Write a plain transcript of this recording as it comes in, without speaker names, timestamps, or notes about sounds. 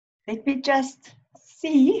Let me just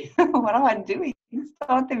see what am I doing.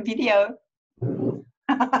 Start the video.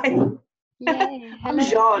 Yay. I'm Hello.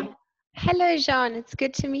 Jeanne. Hello, Jeanne. It's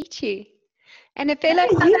good to meet you. And a fellow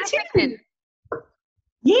Hey, South you African. too.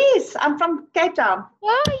 Yes, I'm from Cape Town.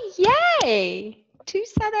 Oh, yay. 2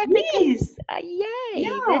 South Africans. Yes. Yay.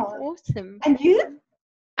 That's Yeah. awesome. And you?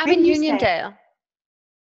 I'm Where in do you stay? Uniondale.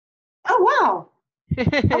 Oh, wow.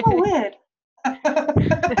 Oh, my word.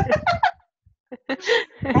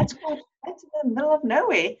 That's in the middle of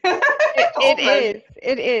nowhere. It Almost. is.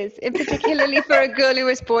 It is. And particularly for a girl who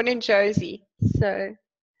was born in Josie. So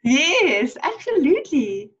Yes,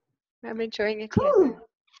 absolutely. I'm enjoying it here. Cool.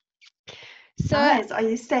 So, Nice. Are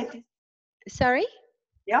you staying? sorry?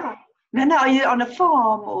 Yeah. No, are you on a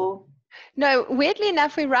farm or? No, weirdly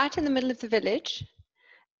enough, we're right in the middle of the village.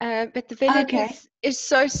 But the village Okay. is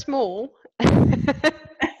so small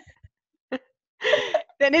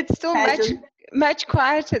then it's still much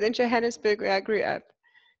quieter than Johannesburg where I grew up.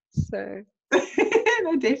 So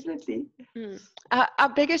no, definitely. Our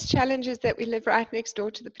biggest challenge is that we live right next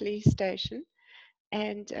door to the police station,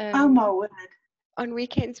 and Oh my word. on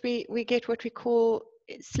weekends we get what we call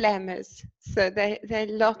slammers. So they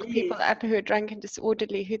lock people up who are drunk and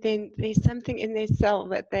disorderly, who then there's something in their cell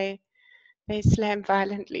that they slam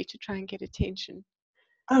violently to try and get attention.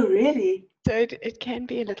 Oh really? So it can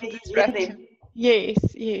be a little disruptive. Yes,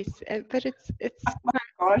 but it's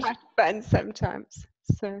quite fun sometimes.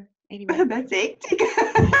 So anyway, that's hectic.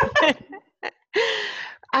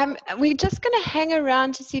 we're just going to hang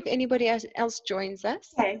around to see if anybody else joins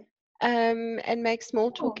us. Okay. And make small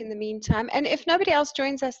talk in the meantime. And if nobody else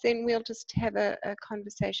joins us, then we'll just have a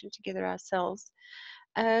conversation together ourselves.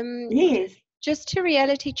 Yes. Just to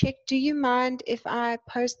reality check, do you mind if I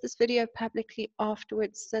post this video publicly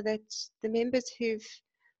afterwards so that the members who've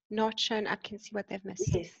not shown up can see what they've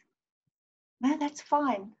missed? Yes. No, that's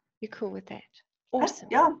fine. You're cool with that? Awesome.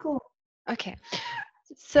 Yeah, I'm cool. Okay.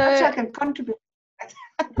 So I can contribute.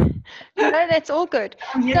 No, that's all good.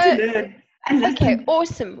 I'm here to learn. Okay,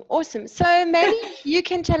 awesome. So maybe you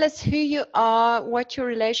can tell us who you are, what your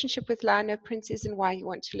relationship with linoprint is, and why you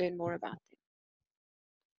want to learn more about them.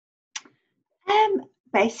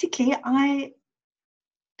 Basically, I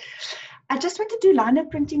just want to do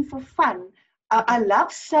linoprinting for fun. I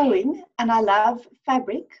love sewing, and I love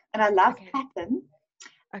fabric, and I love pattern,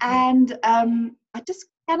 and I just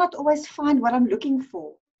cannot always find what I'm looking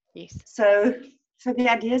for. Yes. So the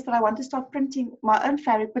idea is that I want to start printing my own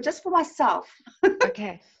fabric, but just for myself.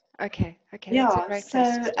 Okay. Yeah.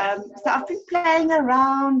 So I've been playing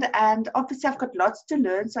around, and obviously I've got lots to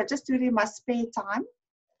learn. So I just do it in my spare time.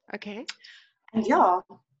 Okay. And yeah.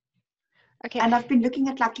 Okay. And I've been looking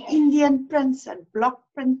at like Indian prints and block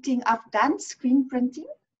printing. I've done screen printing.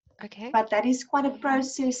 Okay. But that is quite a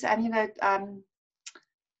process, and I'm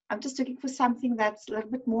just looking for something that's a little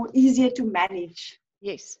bit more easier to manage.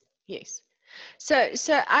 Yes. So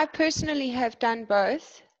I personally have done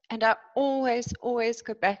both, and I always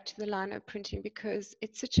go back to the linoprinting because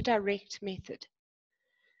it's such a direct method.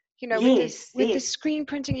 You know, with the screen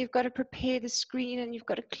printing, you've got to prepare the screen and you've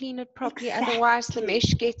got to clean it properly. Otherwise, the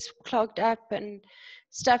mesh gets clogged up and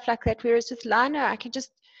stuff like that. Whereas with lino, I can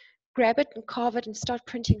just grab it and carve it and start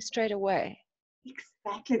printing straight away.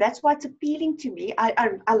 Exactly. That's why it's appealing to me.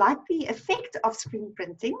 I like the effect of screen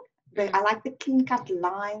printing. I like the clean-cut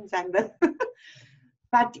lines and the...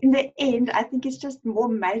 But in the end, I think it's just more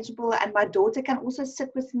manageable, and my daughter can also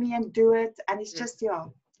sit with me and do it, and it's just,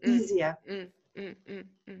 easier.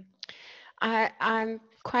 I'm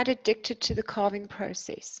quite addicted to the carving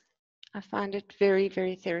process. I find it very,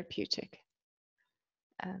 very therapeutic.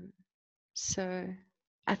 So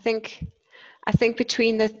I think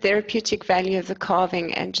between the therapeutic value of the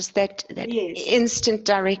carving and just that instant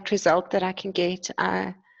direct result that I can get,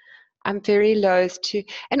 I'm very loath to,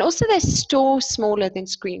 and also they store smaller than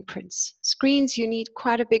screen prints. Screens, you need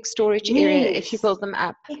quite a big storage area if you build them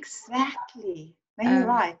up. Exactly. No, you're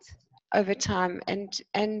right. Over time, and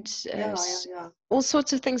all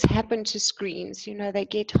sorts of things happen to screens. You know, they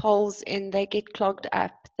get holes in, they get clogged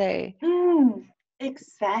up, they're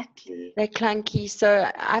clunky.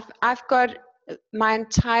 So I've got my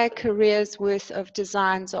entire career's worth of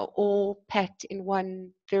designs are all packed in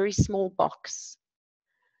one very small box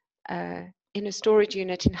in a storage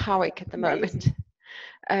unit in Howick at the moment.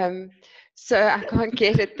 So I can't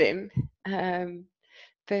get at them.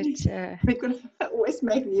 But we could always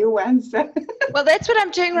make new ones. Well, that's what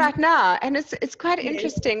I'm doing right now, and it's quite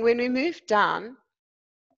interesting. When we moved down,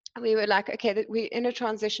 we were like, okay, we're in a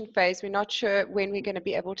transition phase. We're not sure when we're going to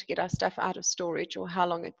be able to get our stuff out of storage or how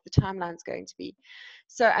long the timeline's going to be.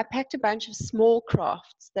 So I packed a bunch of small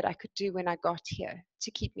crafts that I could do when I got here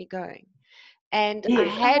to keep me going. And Yes.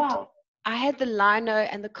 Oh, wow. I had the lino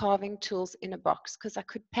and the carving tools in a box because I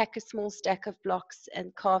could pack a small stack of blocks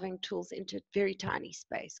and carving tools into a very tiny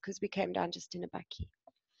space because we came down just in a bakkie.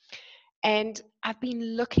 And I've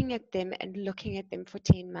been looking at them and looking at them for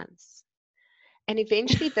 10 months. And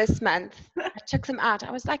eventually this month, I took them out.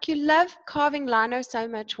 I was like, you love carving lino so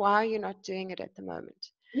much. Why are you not doing it at the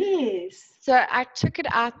moment? Yes. So I took it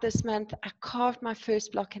out this month. I carved my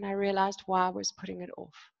first block and I realized why I was putting it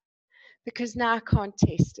off. Because now I can't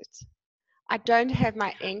test it. I don't have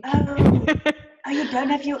my ink. Oh, you don't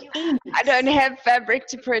have your ink. I don't have fabric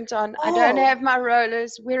to print on. Oh. I don't have my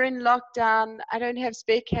rollers. We're in lockdown. I don't have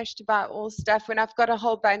spare cash to buy all stuff when I've got a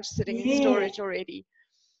whole bunch sitting in storage already.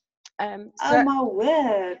 Oh my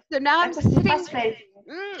word. So now I'm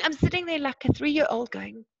sitting there like a 3-year-old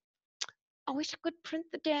going, I wish I could print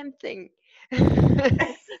the damn thing.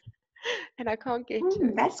 And I can't get to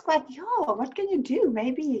it. That's quite, what can you do?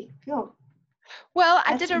 Maybe, Well,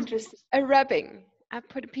 I did a rubbing. I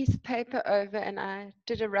put a piece of paper over and I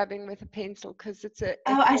did a rubbing with a pencil because it's a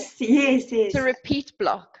I see. Yes. It's a repeat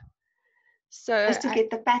block. So just to get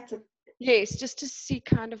the pattern. Yes, just to see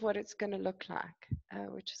kind of what it's going to look like,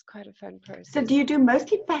 which is quite a fun process. So do you do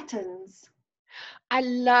mostly patterns? I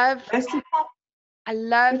love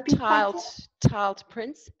tiled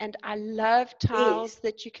prints, and I love tiles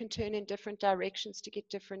that you can turn in different directions to get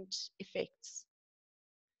different effects.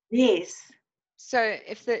 Yes. So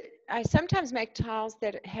I sometimes make tiles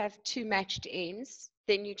that have 2 matched ends,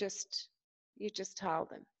 then you just tile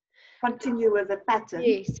them. Continue with the pattern.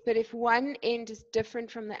 Yes, but if one end is different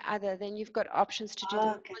from the other, then you've got options to do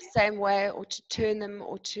them the same way, or to turn them,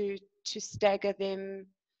 or to stagger them.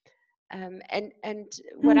 And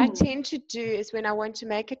what I tend to do is when I want to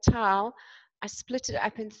make a tile, I split it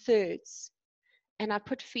up in thirds, and I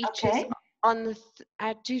put features on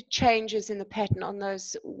I do changes in the pattern on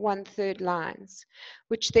those 1/3 lines,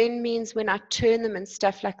 which then means when I turn them and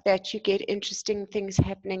stuff like that, you get interesting things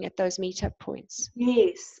happening at those meetup points.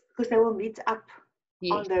 Yes, because they will meet up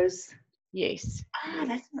on those. Yes.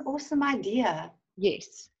 That's an awesome idea.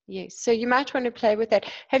 Yes. So you might want to play with that.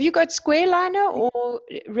 Have you got square lino or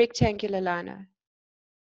rectangular lino?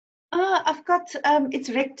 I've got, it's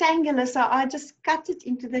rectangular, so I just cut it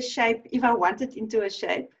into the shape if I want it into a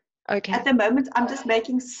shape. Okay. At the moment, I'm just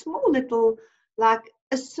making small little, like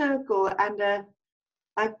a circle and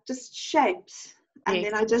like just shapes. And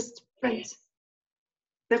then I just print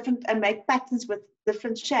different and make patterns with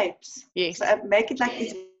different shapes. Yes. So I make it like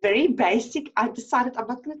it's very basic. I decided I'm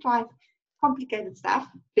not going to try complicated stuff.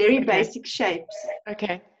 Very basic shapes.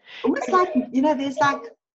 Okay. Almost like,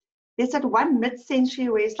 there's that one mid-century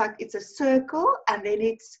where it's like it's a circle and then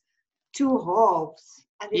it's 2 halves.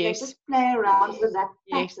 And then they just play around with that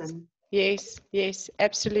pattern. Yes,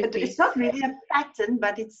 absolutely. But it's not really a pattern,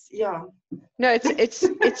 but it's, No,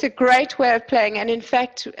 it's a great way of playing. And in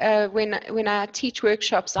fact, when I teach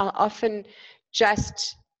workshops, I'll often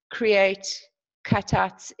just create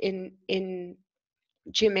cutouts in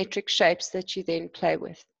geometric shapes that you then play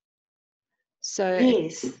with. So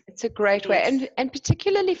it's a great way. And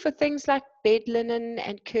particularly for things like bed linen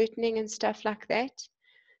and curtaining and stuff like that,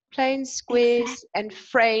 plain squares and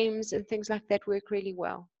frames and things like that work really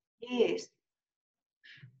well. Yes,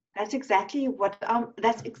 that's exactly what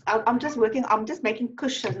I'm just making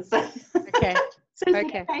cushions. Okay. So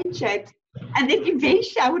paint shapes, and then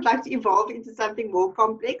eventually I would like to evolve into something more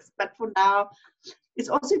complex. But for now, it's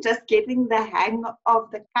also just getting the hang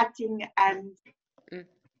of the cutting, and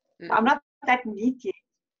I'm not that neat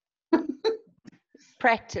yet.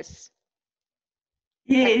 Practice.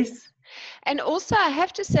 Yes. And also, I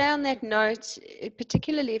have to say on that note,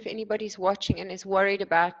 particularly if anybody's watching and is worried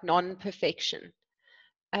about non-perfection,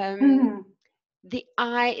 the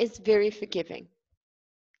eye is very forgiving.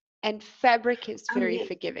 And fabric is very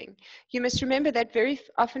forgiving. You must remember that very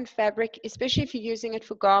often fabric, especially if you're using it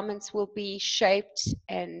for garments, will be shaped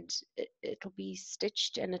and it'll be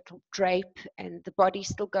stitched and it'll drape and the body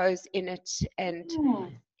still goes in it and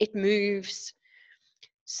it moves.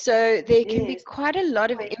 So there can be quite a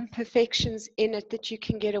lot of imperfections in it that you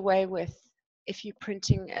can get away with if you're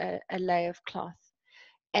printing a layer of cloth.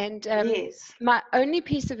 And my only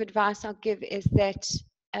piece of advice I'll give is that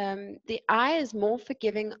the eye is more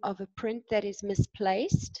forgiving of a print that is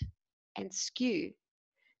misplaced and skew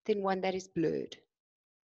than one that is blurred.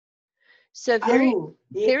 So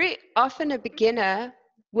very often a beginner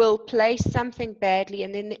will place something badly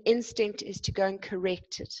and then the instinct is to go and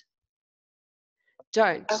correct it.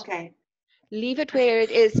 Don't. Okay. Leave it where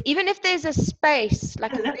it is. Even if there's a space,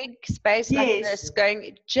 like a Look, big space like this yes,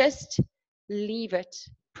 going, just leave it.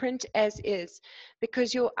 Print as is.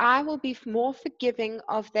 Because your eye will be more forgiving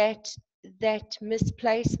of that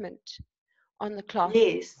misplacement on the cloth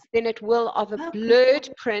yes. than it will of a Okay. blurred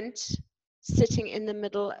print sitting in the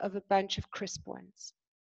middle of a bunch of crisp ones.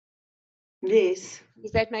 Yes,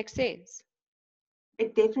 Does that make sense?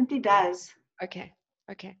 it definitely does. Okay,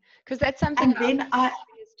 okay. Because that's something And our then I,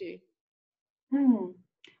 fingers do. hmm,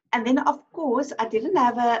 and then of course I didn't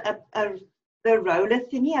have the roller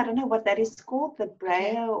thingy. I don't know what that is called, the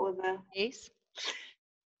Okay. brayer or the. Yes.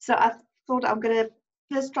 So I thought I'm gonna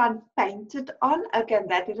first try and paint it on. Okay, and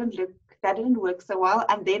that didn't work so well.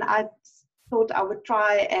 And then I thought I would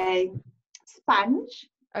try a sponge,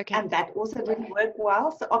 Okay. and that also didn't work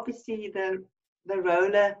well. So obviously the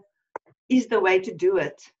roller is the way to do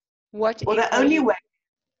it, What or ink the are only you? way.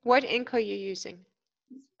 What ink are you using?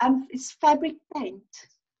 It's fabric paint.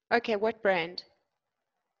 Okay, what brand?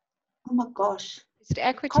 Oh my gosh, Is it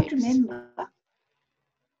can't Aquatex? remember.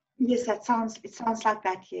 Yes, it sounds like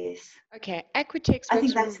that. Yes, Okay, Aquatex I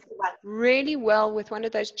think works that's the one. really well with one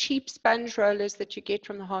of those cheap sponge rollers that you get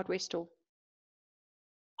from the hardware store.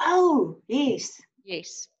 Oh yes,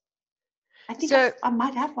 Yes. I think So, I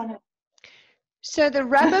might have one. so the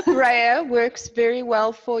rubber brayer works very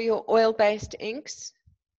well for your oil-based inks.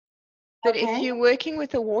 But if Okay. you're working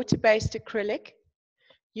with a water-based acrylic,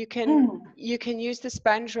 you can Mm. use the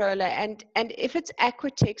sponge roller, and if it's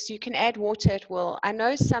Aquatex, you can add water at will. I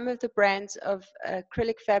know some of the brands of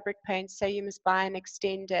acrylic fabric paints say you must buy an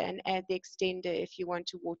extender and add the extender if you want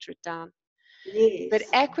to water it down. But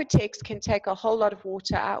Yes. Aquatex can take a whole lot of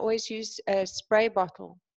water. I always use a spray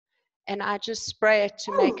bottle, and I just spray it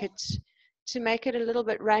to Oh, make it a little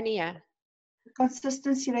bit runnier. the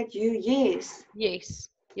consistency that yes. Yes,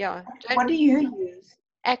 yeah. What do you use?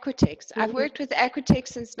 Aquatex. Do I've you, worked with Aquatex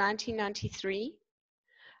since 1993.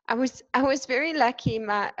 I was very lucky.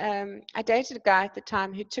 I dated a guy at the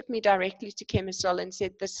time who took me directly to Chemisol and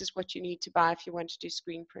said, "This is what you need to buy if you want to do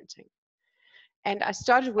screen printing." And I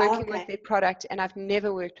started working with okay. their product, and I've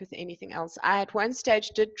never worked with anything else. I at one stage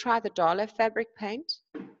did try the Dala fabric paint,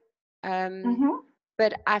 Mm-hmm.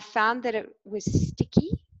 but I found that it was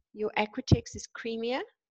sticky. Your Aquatex is creamier.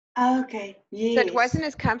 Okay. So it Yes. wasn't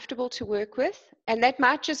as comfortable to work with. And that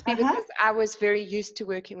might just be Uh-huh. because I was very used to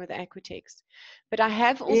working with Aquatex. But I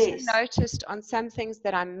have also Yes. noticed on some things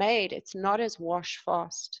that I made, it's not as wash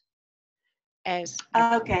fast as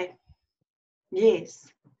Aquatex. Okay.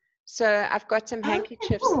 Yes. So I've got some Okay,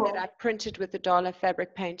 handkerchiefs that cool. I printed with the Dala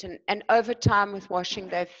fabric paint, and over time with washing,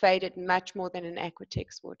 they've faded much more than an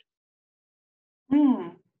Aquatex would. Hmm.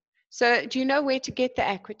 So do you know where to get the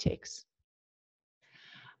Aquatex?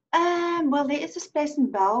 Well, there is a space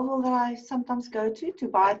in Belleville that I sometimes go to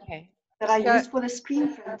buy Okay. that I So use for the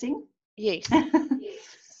screen printing. yes.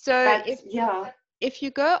 So But yeah. if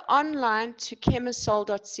you go online to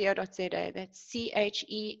chemisol.co.za, that's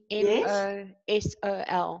Yes.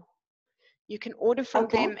 CHEMOSOL, you can order from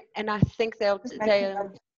Okay. them, and I think they'll Just make a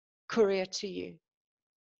note. courier to you.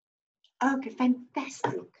 Okay,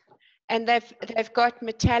 fantastic. And they've got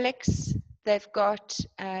metallics, they've got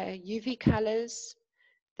UV colors,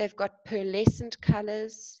 they've got pearlescent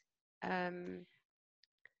colors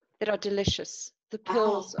that are delicious. The Wow.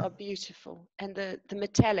 pearls are beautiful, and the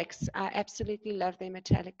metallics, I absolutely love their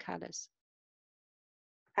metallic colors.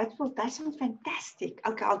 That sounds fantastic.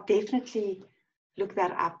 Okay, I'll definitely look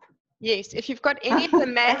that up. Yes, if you've got any of the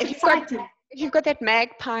That's exciting. if you've got that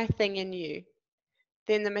magpie thing in you,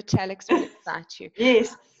 then the metallics will excite you.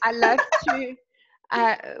 Yes. I love to.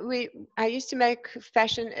 I used to make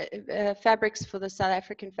fashion fabrics for the South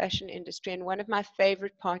African fashion industry, and one of my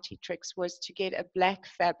favorite party tricks was to get a black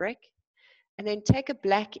fabric and then take a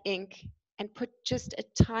black ink and put just a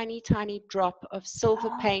tiny, tiny drop of silver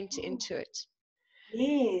paint Oh, into it.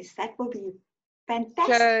 yes, that will be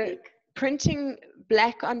So fantastic. printing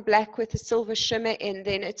black on black with a silver shimmer in,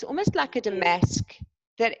 then it's almost like a Yes, damask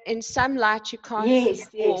that in some light you can't see yes,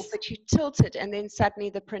 at all, yes. but you tilt it and then suddenly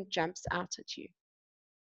the print jumps out at you.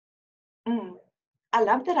 Mm. I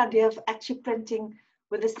love that idea of actually printing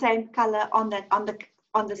with the same color on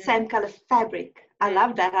the Mm, same color fabric. I mm,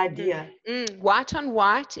 love that mm, idea. White on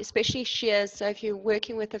white, especially sheers. So if you're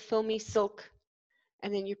working with a filmy silk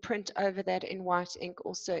and then you print over that in white ink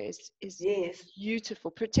also is Yes,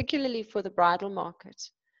 beautiful, particularly for the bridal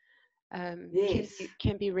market. yes.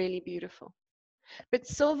 Can be really beautiful. But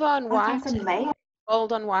silver on That sounds white, amazing.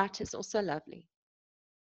 gold on white is also lovely.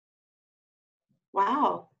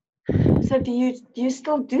 Wow. So do you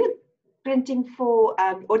still do printing for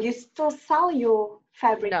or do you still sell your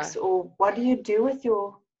fabrics, or what do you do with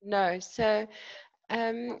your? No. So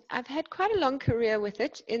I've had quite a long career with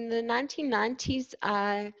it. In the 1990s,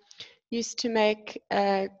 I used to make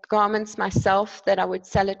garments myself that I would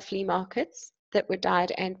sell at flea markets that were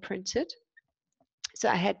dyed and printed. So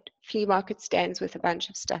I had flea market stands with a bunch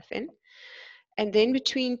of stuff in. And then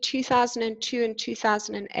between 2002 and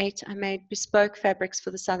 2008, I made bespoke fabrics for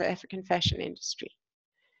the South African fashion industry.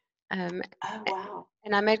 Oh, wow.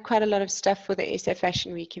 And I made quite a lot of stuff for the SA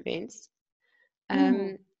Fashion Week events.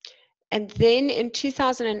 And then in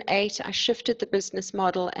 2008, I shifted the business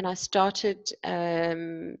model and I started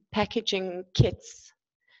packaging kits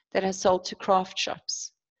that I sold to craft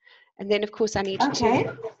shops. And then, of course, I needed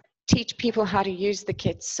to teach people how to use the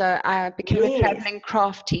kits. So I became a traveling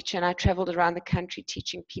craft teacher, and I traveled around the country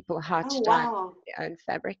teaching people how to dye their own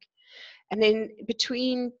fabric. And then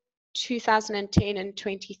between 2010 and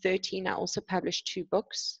 2013, I also published 2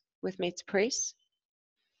 books with Metz Press.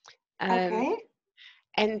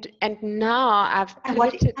 And now I've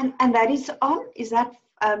pivoted. And that is that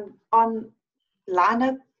on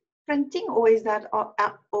lino printing, or is that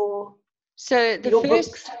or so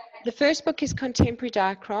the first book is Contemporary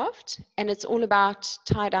Dye Craft, and it's all about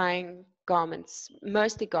tie-dyeing garments,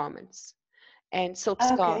 mostly garments, and silk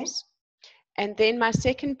scarves. And then my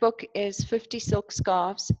second book is 50 Silk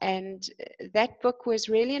Scarves, and that book was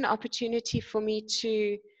really an opportunity for me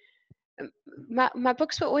to. My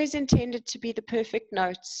books were always intended to be the perfect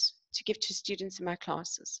notes to give to students in my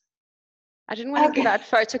classes. I didn't want to give out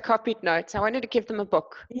photocopied notes. I wanted to give them a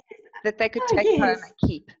book that they could take home and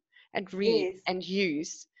keep and read and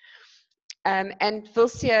use. And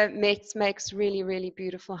Vilsia Metz makes really, really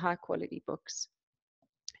beautiful, high-quality books.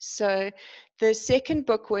 So the second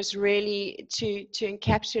book was really to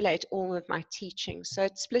encapsulate all of my teaching. So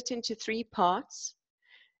it's split into 3 parts.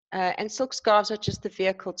 And silk scarves are just the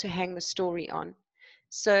vehicle to hang the story on.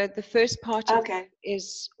 So the first part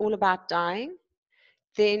is all about dyeing.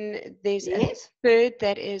 Then there's a third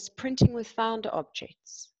that is printing with found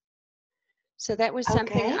objects. So that was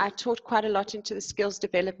something I taught quite a lot into the skills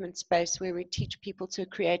development space, where we teach people to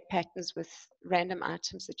create patterns with random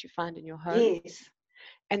items that you find in your home.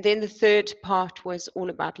 And then the third part was all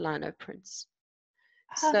about linoprints.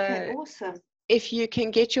 So awesome. If you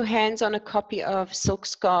can get your hands on a copy of Silk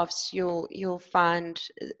Scarves, you'll find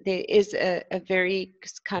there is a very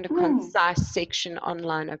kind of concise section on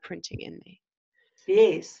linoprinting in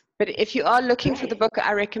there. But if you are looking for the book,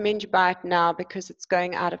 I recommend you buy it now because it's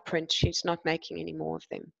going out of print. She's not making any more of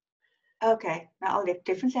them. Okay, now I'll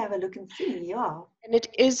definitely have a look and see, And it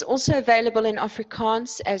is also available in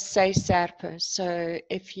Afrikaans as Say Serpe. So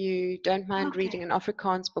if you don't mind reading an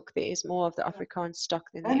Afrikaans book, there is more of the Afrikaans stock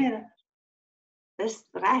than there. Dis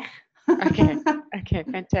reg. Okay,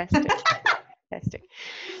 fantastic. Fantastic.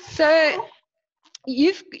 So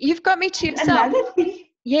you've got me to yourself. Another thing.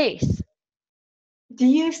 Yes. Do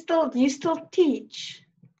you still teach?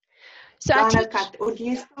 So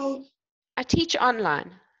I teach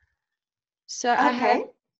online. So I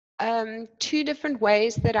have 2 different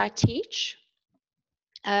ways that I teach.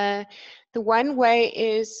 The one way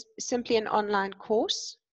is simply an online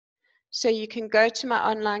course. So you can go to my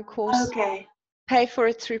online course, pay for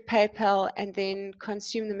it through PayPal, and then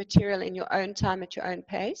consume the material in your own time at your own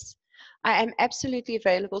pace. I am absolutely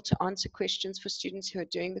available to answer questions for students who are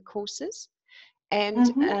doing the courses.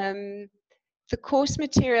 And the course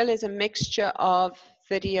material is a mixture of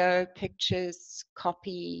video, pictures,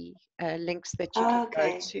 copy, links that you can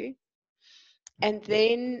go to. And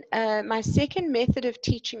then my second method of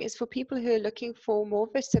teaching is for people who are looking for more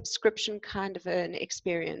of a subscription kind of an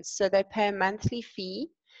experience. So they pay a monthly fee,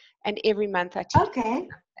 and every month I teach them something.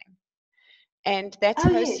 And that's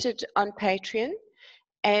hosted on Patreon.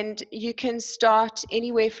 And you can start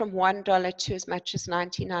anywhere from $1 to as much as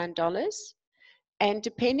 $99. And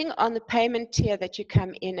depending on the payment tier that you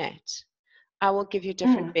come in at, I will give you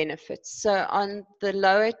different benefits. So on the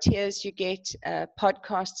lower tiers, you get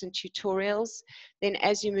podcasts and tutorials. Then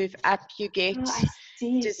as you move up, you get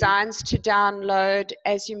designs to download.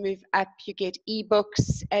 As you move up, you get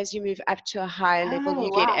ebooks. As you move up to a higher level,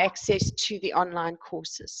 you get access to the online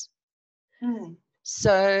courses.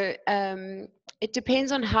 So it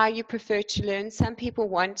depends on how you prefer to learn. Some people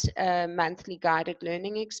want a monthly guided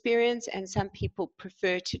learning experience, and some people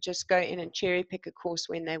prefer to just go in and cherry pick a course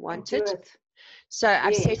when they want it. So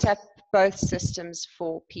I've set up both systems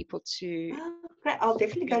for people to. Great. I'll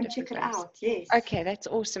definitely go and check it out. Yes. Okay, that's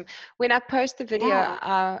awesome. When I post the video,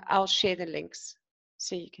 I'll share the links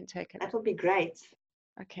so you can take it. That will be great.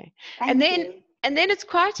 Okay. And then it's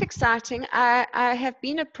quite exciting. I have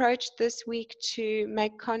been approached this week to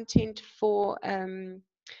make content for an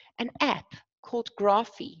app called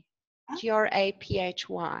Graphy,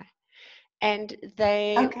 Graphy, and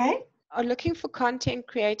they Okay. are looking for content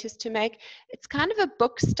creators to make. It's kind of a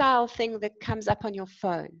book style thing that comes up on your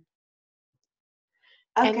phone.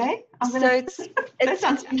 And Okay. so That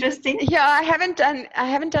sounds interesting. yeah, I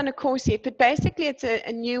haven't done a course yet, but basically it's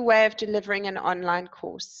a new way of delivering an online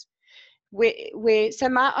course. So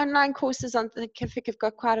my online courses on the Thinkific have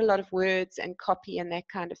got quite a lot of words and copy and that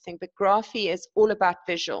kind of thing, but Graphy is all about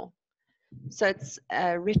visual. So it's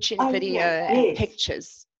rich in video and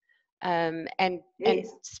pictures, and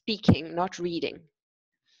speaking, not reading.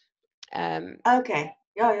 Okay.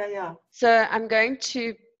 Yeah. So I'm going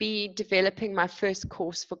to be developing my first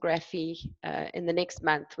course for Graphy in the next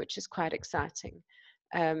month, which is quite exciting.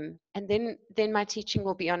 And then my teaching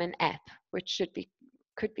will be on an app, which should be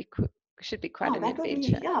quite an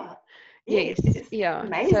adventure. Yes. Yeah.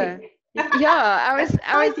 Amazing. So, yeah,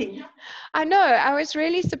 I was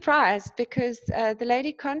really surprised because the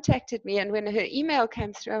lady contacted me, and when her email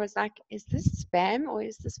came through, I was like, is this spam or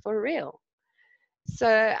is this for real? So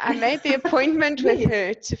I made the appointment with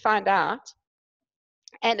her to find out.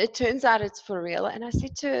 And it turns out it's for real. And I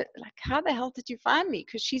said to her, like, how the hell did you find me?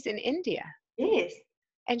 Because she's in India. Yes.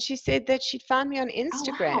 And she said that she'd found me on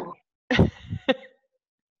Instagram. Oh, wow.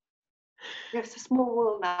 It's a small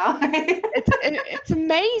world now. It's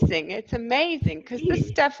amazing. It's amazing because this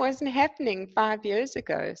stuff wasn't happening 5 years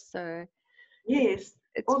ago. So yes,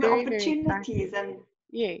 it's all very, the opportunities and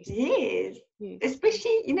yes,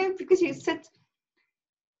 especially because you sit,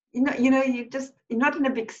 you're not in a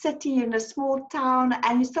big city, you're in a small town,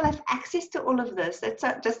 and you still have access to all of this.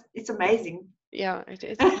 It's amazing. Yeah,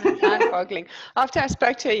 it's mind-boggling. After I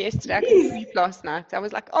spoke to her yesterday, I couldn't sleep last night. I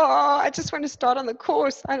was like, oh, I just want to start on the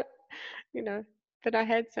course. But I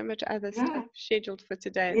had so much other stuff scheduled for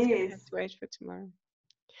today. It's going to have to wait for tomorrow.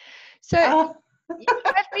 So you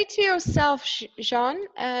left me to yourself, Jeanne.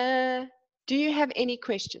 Do you have any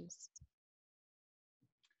questions?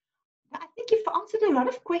 I think you've answered a lot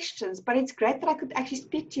of questions, but it's great that I could actually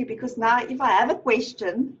speak to you, because now if I have a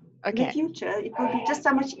question in the future, it will be just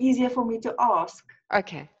so much easier for me to ask.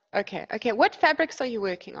 Okay. What fabrics are you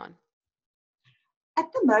working on? At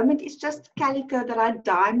the moment, it's just calico that I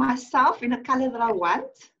dye myself in a color that I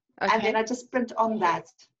want, and then I just print on that.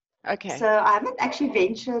 Okay. So I haven't actually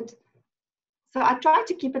ventured. So I try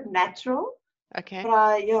to keep it natural. Okay.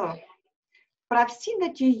 But I've seen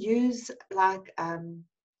that you use like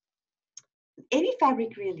any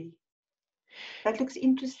fabric really. That looks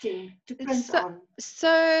interesting to print on.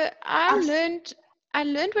 So I learned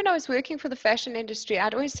when I was working for the fashion industry.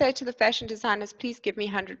 I'd always say to the fashion designers, please give me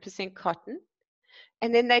 100% cotton.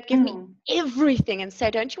 And then they'd give me everything and say,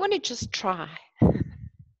 don't you want to just try?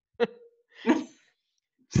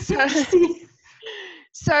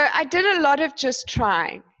 So I did a lot of just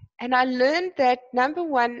trying. And I learned that, number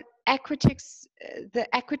one, the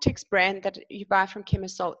Aquatex brand that you buy from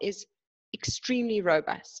Chemisol is extremely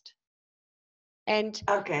robust. And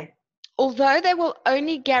although they will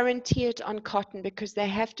only guarantee it on cotton because they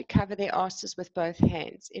have to cover their asses with both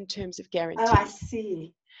hands in terms of guarantee. Oh, I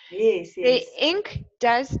see. Yes. The ink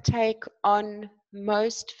does take on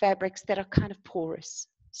most fabrics that are kind of porous.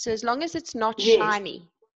 So as long as it's not shiny,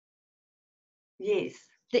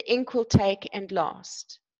 the ink will take and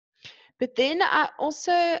last. But then I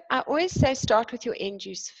always say start with your end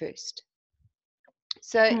use first.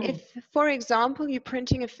 So if, for example, you're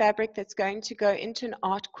printing a fabric that's going to go into an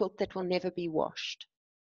art quilt that will never be washed,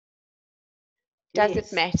 does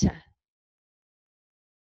it matter?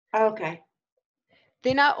 Okay.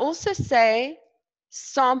 Then I also say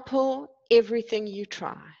sample everything you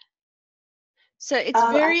try. So it's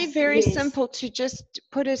very simple to just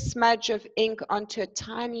put a smudge of ink onto a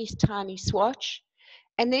tiny, tiny swatch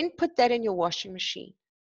and then put that in your washing machine.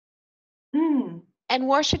 And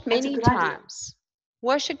wash it many times.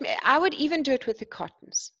 I would even do it with the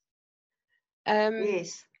cottons.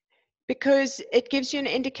 Because it gives you an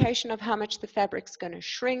indication of how much the fabric's going to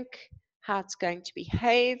shrink, how it's going to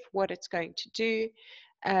behave, what it's going to do,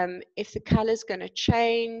 if the color's going to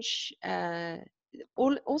change,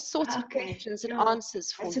 all sorts of questions and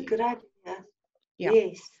answers for you. That's a good idea. Yeah.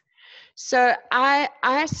 Yes. So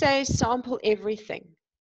I say sample everything.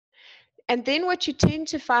 And then what you tend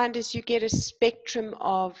to find is you get a spectrum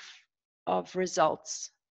of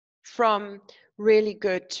results, from really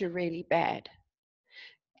good to really bad.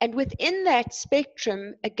 And within that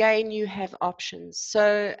spectrum, again, you have options.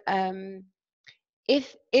 So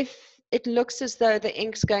if it looks as though the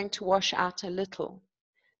ink's going to wash out a little,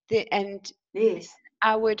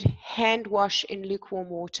 I would hand wash in lukewarm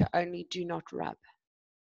water only, do not rub.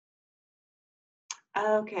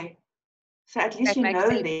 Okay. So at least That you makes know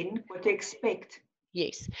sense. then what to expect.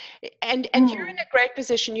 Yes. And you're in a great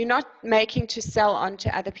position. You're not making to sell on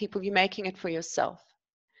to other people. You're making it for yourself.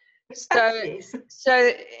 So, Yes.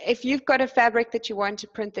 so if you've got a fabric that you want to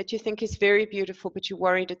print that you think is very beautiful, but you're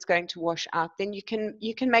worried it's going to wash out, then you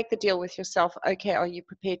can make the deal with yourself. Okay, are you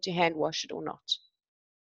prepared to hand wash it or not?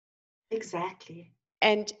 Exactly.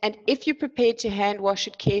 And if you're prepared to hand wash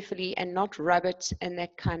it carefully and not rub it and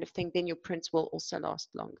that kind of thing, then your prints will also last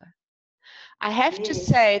longer. I have to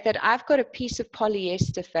say that I've got a piece of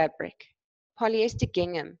polyester fabric, polyester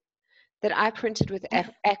gingham, that I printed with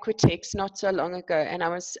Aquatex not so long ago, and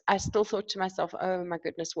I still thought to myself, oh my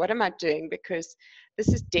goodness, what am I doing? Because this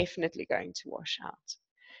is definitely going to wash out.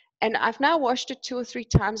 And I've now washed it 2 or 3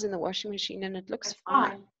 times in the washing machine, and it looks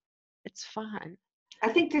fine. It's fine. I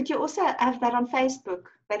think, did you also have that on Facebook,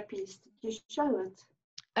 that piece? Did you show it?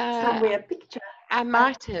 Somewhere, a picture? I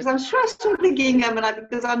might have. Because I'm sure I saw the gingham,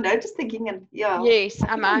 because I noticed the gingham. Yeah. Yes,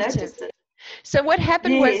 I might have. It. So what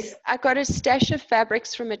happened was I got a stash of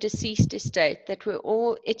fabrics from a deceased estate that were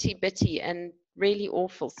all itty-bitty and really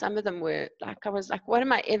awful. Some of them were like, I was like, what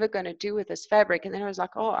am I ever going to do with this fabric? And then I was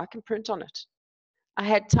like, oh, I can print on it. I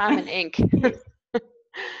had time and ink.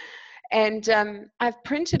 And I've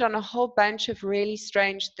printed on a whole bunch of really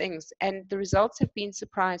strange things, and the results have been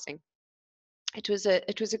surprising. It was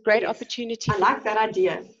a great opportunity. I like that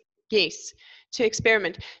idea. Yes, to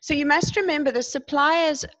experiment. So you must remember the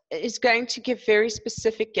suppliers is going to give very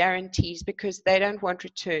specific guarantees because they don't want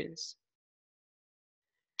returns.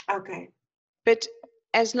 Okay. But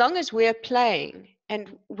as long as we're playing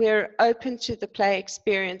and we're open to the play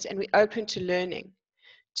experience and we're open to learning,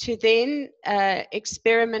 to then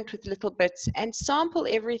experiment with little bits and sample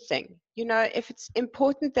everything. You know, if it's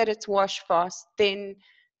important that it's wash fast, then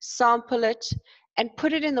sample it and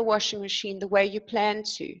put it in the washing machine the way you plan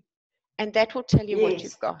to. And that will tell you what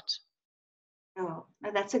you've got. Oh,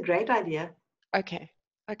 that's a great idea. Okay.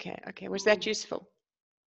 Was that useful?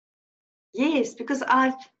 Yes, because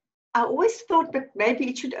I always thought that maybe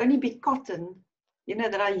it should only be cotton,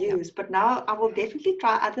 that I use. Yeah. But now I will definitely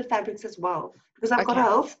try other fabrics as well, because I've got a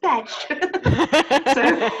whole stash.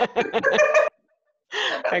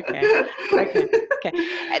 Okay.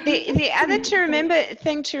 The other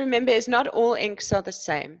thing to remember is not all inks are the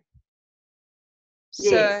same.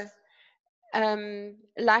 So,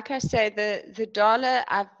 like I say, the Dollar,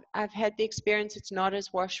 I've had the experience. It's not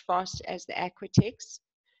as wash fast as the Aquatex.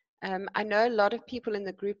 I know a lot of people in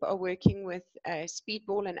the group are working with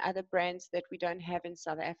Speedball and other brands that we don't have in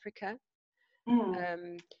South Africa.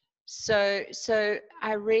 So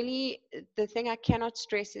I really, the thing I cannot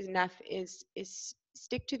stress enough is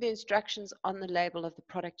stick to the instructions on the label of the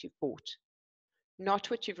product you've bought, not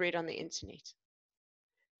what you've read on the internet.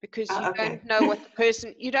 Because you don't know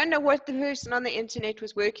what the person on the internet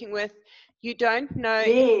was working with. You don't know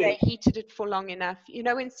if they heated it for long enough. You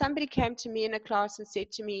know, when somebody came to me in a class and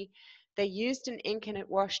said to me, they used an ink and it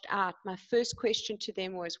washed out, my first question to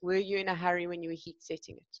them was, were you in a hurry when you were heat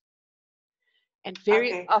setting it? And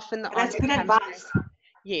very often the answer comes back.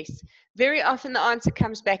 Yes. Very often the answer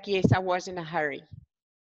comes back, yes, I was in a hurry.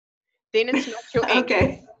 Then it's not your ink.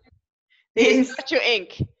 It's not your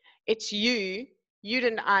ink. It's you. You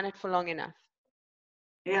didn't iron it for long enough.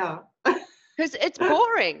 Yeah. Because it's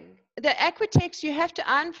boring. The Aquatex, you have to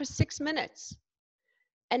iron for 6 minutes.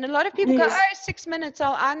 And a lot of people go, oh, 6 minutes,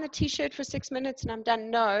 I'll iron the t-shirt for 6 minutes and I'm done.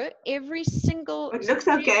 No, every single inch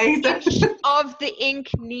of the ink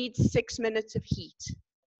needs 6 minutes of heat.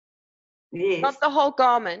 Yes. Not the whole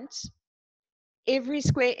garment. Every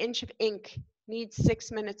square inch of ink needs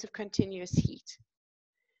 6 minutes of continuous heat.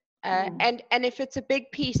 And if it's a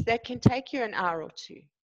big piece, that can take you an hour or 2.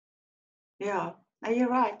 Yeah, you're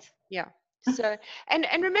right. Yeah. So, and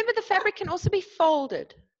remember, the fabric can also be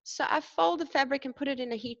folded. So I fold the fabric and put it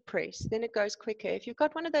in a heat press. Then it goes quicker. If you've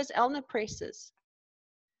got one of those lino presses.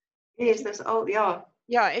 Yes, those old, yeah.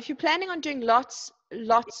 Yeah, if you're planning on doing lots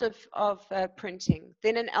of printing,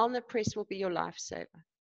 then an lino press will be your lifesaver.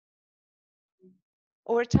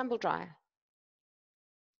 Or a tumble dryer.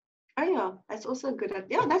 Oh yeah, that's also a good idea.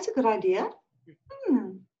 Yeah, that's a good idea.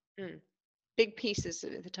 Big pieces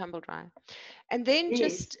of the tumble dryer. And then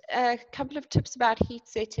just a couple of tips about heat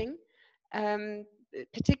setting,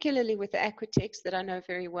 particularly with the Aquatex that I know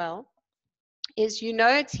very well, is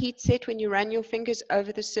it's heat set when you run your fingers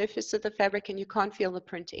over the surface of the fabric and you can't feel the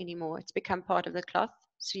print anymore. It's become part of the cloth,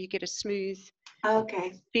 so you get a smooth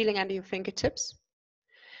feeling under your fingertips.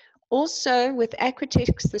 Also, with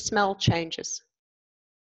Aquatex, the smell changes.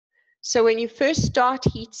 So when you first start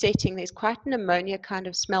heat setting, there's quite an ammonia kind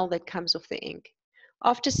of smell that comes off the ink.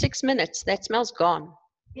 After 6 minutes, that smell's gone.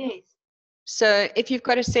 Yes. So if you've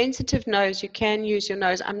got a sensitive nose, you can use your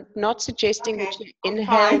nose. I'm not suggesting that you I'll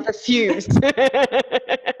inhale try. the fumes.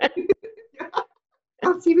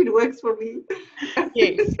 I'll see if it works for me.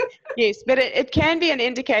 Yes, yes, but it can be an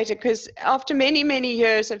indicator, because after many, many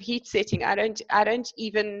years of heat setting, I don't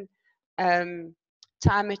even time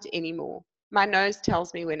it anymore. My nose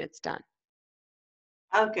tells me when it's done.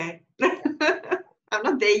 Okay. I'm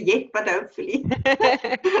not there yet, but hopefully.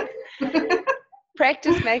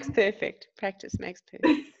 Practice makes perfect. Practice makes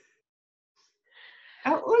perfect.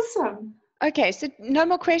 Oh, awesome. Okay, so no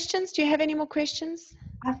more questions? Do you have any more questions?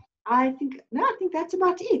 I think that's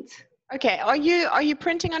about it. Okay, are you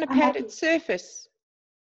printing on a padded surface?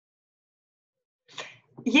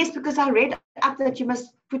 Yes, because I read up that you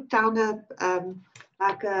must put down a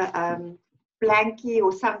like a blankie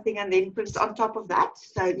or something and then put it on top of that.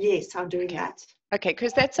 So yes, I'm doing that. Okay,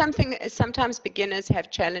 because that's something that sometimes beginners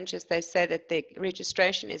have challenges. They say that their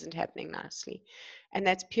registration isn't happening nicely, and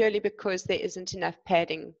that's purely because there isn't enough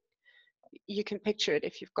padding. You can picture it.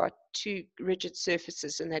 If you've got two rigid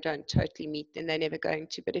surfaces and they don't totally meet, then they're never going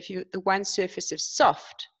to. But if the one surface is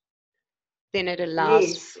soft, then it allows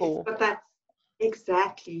Yes, for but that's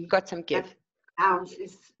exactly got some give. That ounce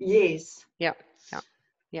is yes. Yeah.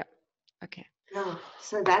 Okay. Yeah,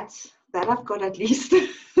 so that I've got at least.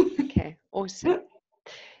 Okay, awesome.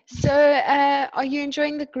 So are you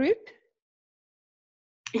enjoying the group?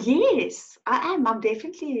 Yes, I am. I'm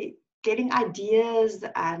definitely getting ideas,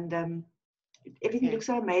 and everything looks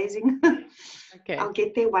so amazing. Okay. I'll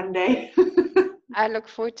get there one day. I look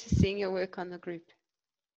forward to seeing your work on the group.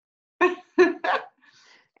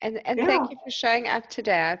 And thank you for showing up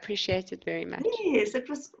today. I appreciate it very much. Yes, it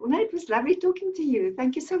was lovely talking to you.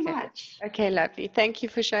 Thank you so much. Okay, lovely. Thank you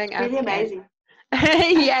for showing up. Really amazing.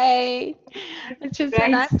 Yay! It's just so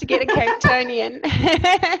nice to get a Cape Townian.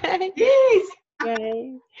 Yes.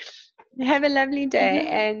 Yay! Have a lovely day,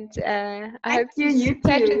 and I hope to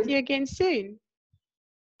chat with you again soon.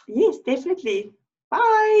 Yes, definitely.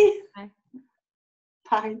 Bye. Bye.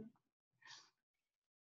 Bye.